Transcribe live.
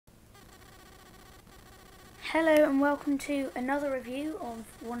Hello and welcome to another review of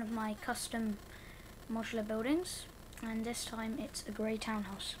one of my custom modular buildings, and this time it's a grey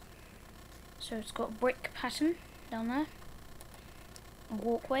townhouse. So it's got a brick pattern down there, a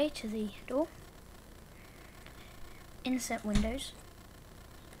walkway to the door, inset windows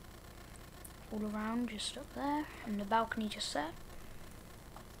all around just up there, and the balcony just there.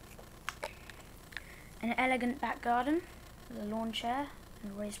 An elegant back garden with a lawn chair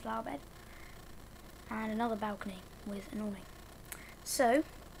and a raised flower bed, and another balcony with an awning. So,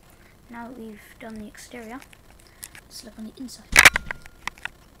 now that we've done the exterior, let's look on the inside.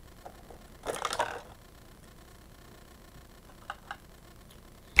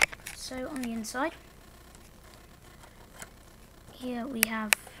 So on the inside, here we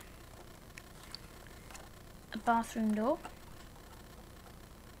have a bathroom door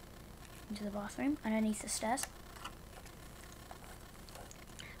into the bathroom underneath the stairs,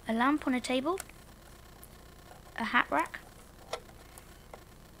 a lamp on a table, a hat rack,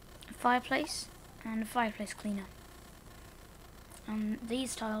 a fireplace, and a fireplace cleaner.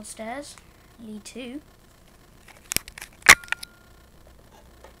 These tiled stairs lead to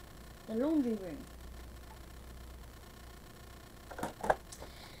the laundry room.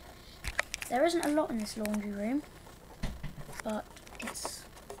 There isn't a lot in this laundry room, but it's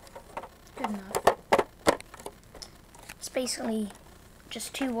good enough. It's basically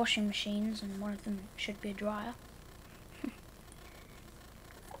just two washing machines, and one of them should be a dryer.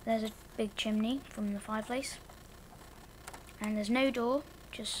 There's a big chimney from the fireplace, and there's no door,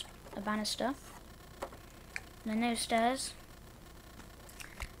 just a banister. There are no stairs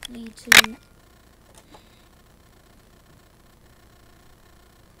lead to the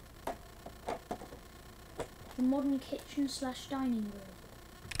modern kitchen / dining room.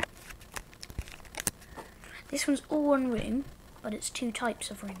 This one's all one room, but it's two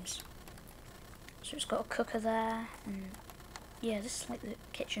types of rooms. So it's got a cooker there, and yeah, this is like the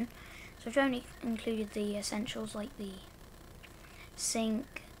kitchen. So I've only included the essentials like the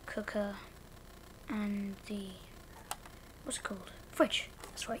sink, cooker, and the, what's it called? Fridge,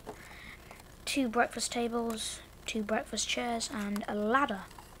 that's right. Two breakfast tables, two breakfast chairs, and a ladder.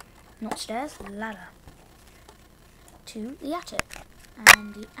 Not stairs, ladder. To the attic.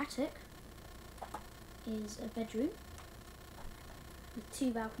 And the attic is a bedroom with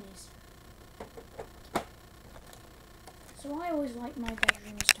two balconies. So I always like my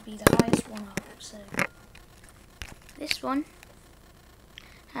bedrooms to be the highest one up, so this one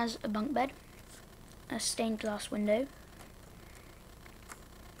has a bunk bed, a stained glass window,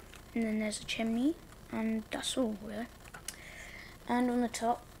 and then there's a chimney, and that's all really. And on the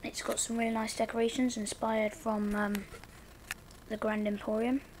top it's got some really nice decorations inspired from the Grand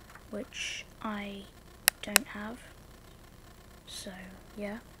Emporium, which I don't have, so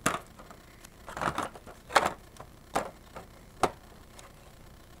yeah.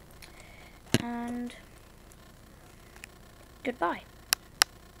 And goodbye.